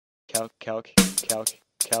calc, calc, calc,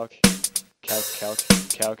 calc, calc, calc,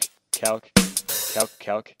 calc, calc, calc,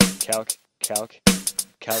 calc, calc, calc,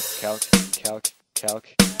 calc, calc, calc, calc.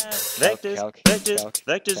 Vectors, vectors,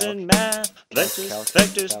 vectors in math. Vectors,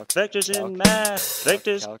 vectors, vectors in math.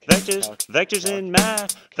 Vectors, vectors, vectors in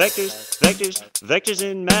math. Vectors, vectors, vectors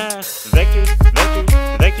in math. Vectors, vectors,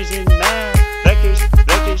 vectors in math. Vectors,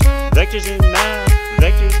 vectors, vectors in math.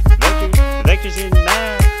 Vectors, vectors, vectors in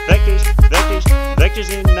math. Vectors, vectors,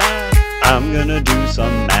 vectors in math. I'm gonna do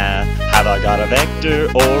some math. Have I got a vector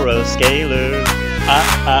or a scalar?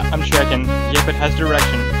 I'm checking. Yep, it has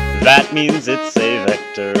direction. That means it's a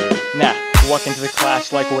vector. Nah, walk into the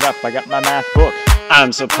class like, what up, I got my math book.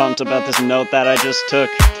 I'm so pumped about this note that I just took.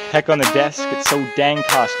 Heck on the desk, it's so dang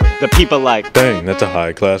costly. The people like, dang, that's a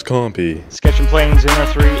high-class compy. Sketching planes in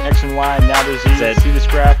R3, X and Y, now there's Z. See this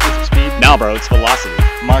graph, this is speed. now bro, it's velocity.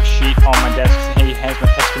 Mark sheet on my desk, hey, hands my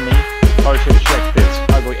test to me. Or should check this,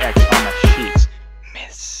 ugly X on my sheets.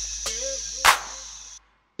 Miss.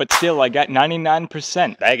 But still, I got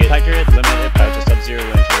 99%. Bag it, factor it, limit it, by just sub-zero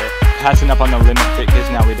into it. Passing up on the limit because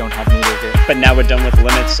now we don't have need of it. But now we're done with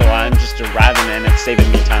limits, so I'm just arriving and it's saving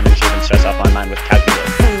me time and shaving stress off my mind with calculus.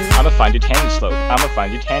 I'ma find your tangent slope. I'ma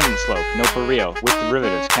find your tangent slope. No, for real. With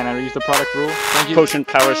derivatives, can I reuse the product rule? Thank you. Quotient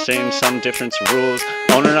powers change some difference rules.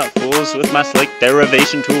 Owner not fools with my slick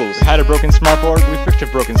derivation tools. We had a broken smartboard, we fixed a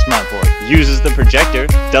broken smartboard. Uses the projector,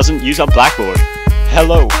 doesn't use a blackboard.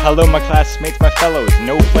 Hello, hello my classmates, my fellows.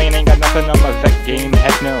 No plane ain't got nothing on my vec game,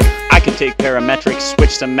 heck no. I can take parametrics,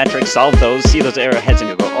 switch some metrics, solve those, see those arrowheads and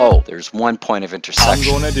You go, oh, there's one point of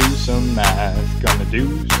intersection. I'm gonna do some math, gonna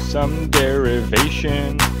do some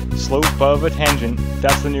derivation. Slope of a tangent,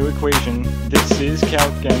 that's the new equation. This is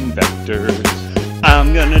calc and vectors.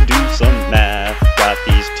 I'm gonna do some math, got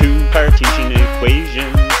these two Cartesian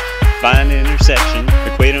equations. Find intersection,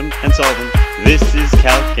 equate them and solve them. This is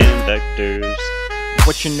calc and vectors.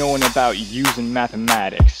 What you knowin' about using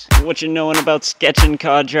mathematics? What you knowin' about sketching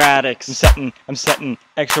quadratics? I'm setting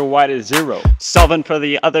x or y to 0. Solving for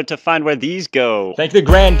the other to find where these go. Thank the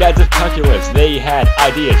granddads of calculus, they had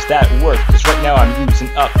ideas that worked. Cause right now I'm using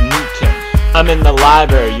up Newton. I'm in the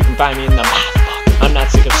library, you can find me in the math book. I'm not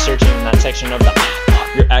sick of searching in that section of the math book.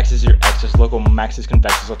 Your axis, local maxes,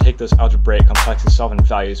 convexes. I'll take those algebraic complexes, solving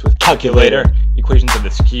values with calculator. Equations of the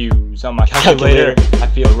skews on my calculator. I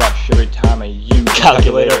feel a rush every time I use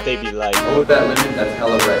Calculator, they be like, Oh, with that limit, that's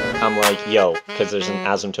hella right. I'm like, yo, cause there's an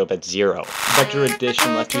asymptote at 0. Vector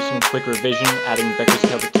addition, let's do some quick revision. Adding vectors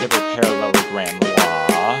to the table parallelogram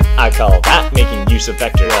law. I call that making use of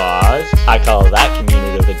vector laws. I call that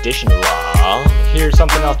commutative addition law. Here's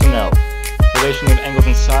something else to know. Relation of angles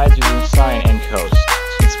and sides using sine and cos.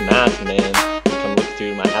 It's math, man. Come look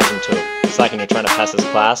through my asymptote. It's like when you're trying to pass this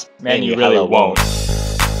class, Man, you really won't.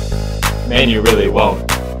 Man, you really won't.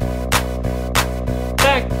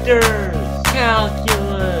 Vectors,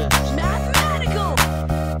 calculus. Mathematical!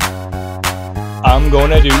 I'm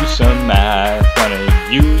gonna do some math.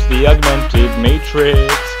 Gonna use the augmented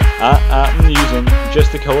matrix. I'm using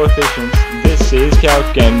just the coefficients. This is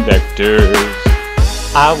calc and vectors.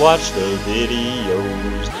 I watch the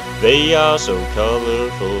videos, they are so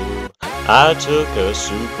colorful. I took a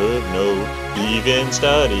superb note, even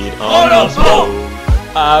studied on the slope.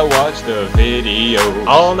 I watched the video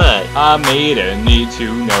All night, I made a need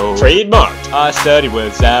to know. trademarked. I studied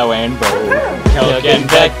with Zhao and Bo. Calc and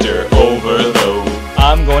vector overload.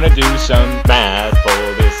 I'm gonna do some Math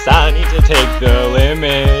for this, I need to take the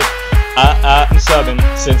limit. I'm subbing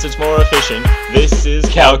since it's more efficient. This is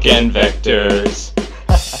calc and vectors.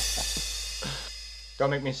 Don't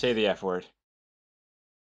make me say the F word.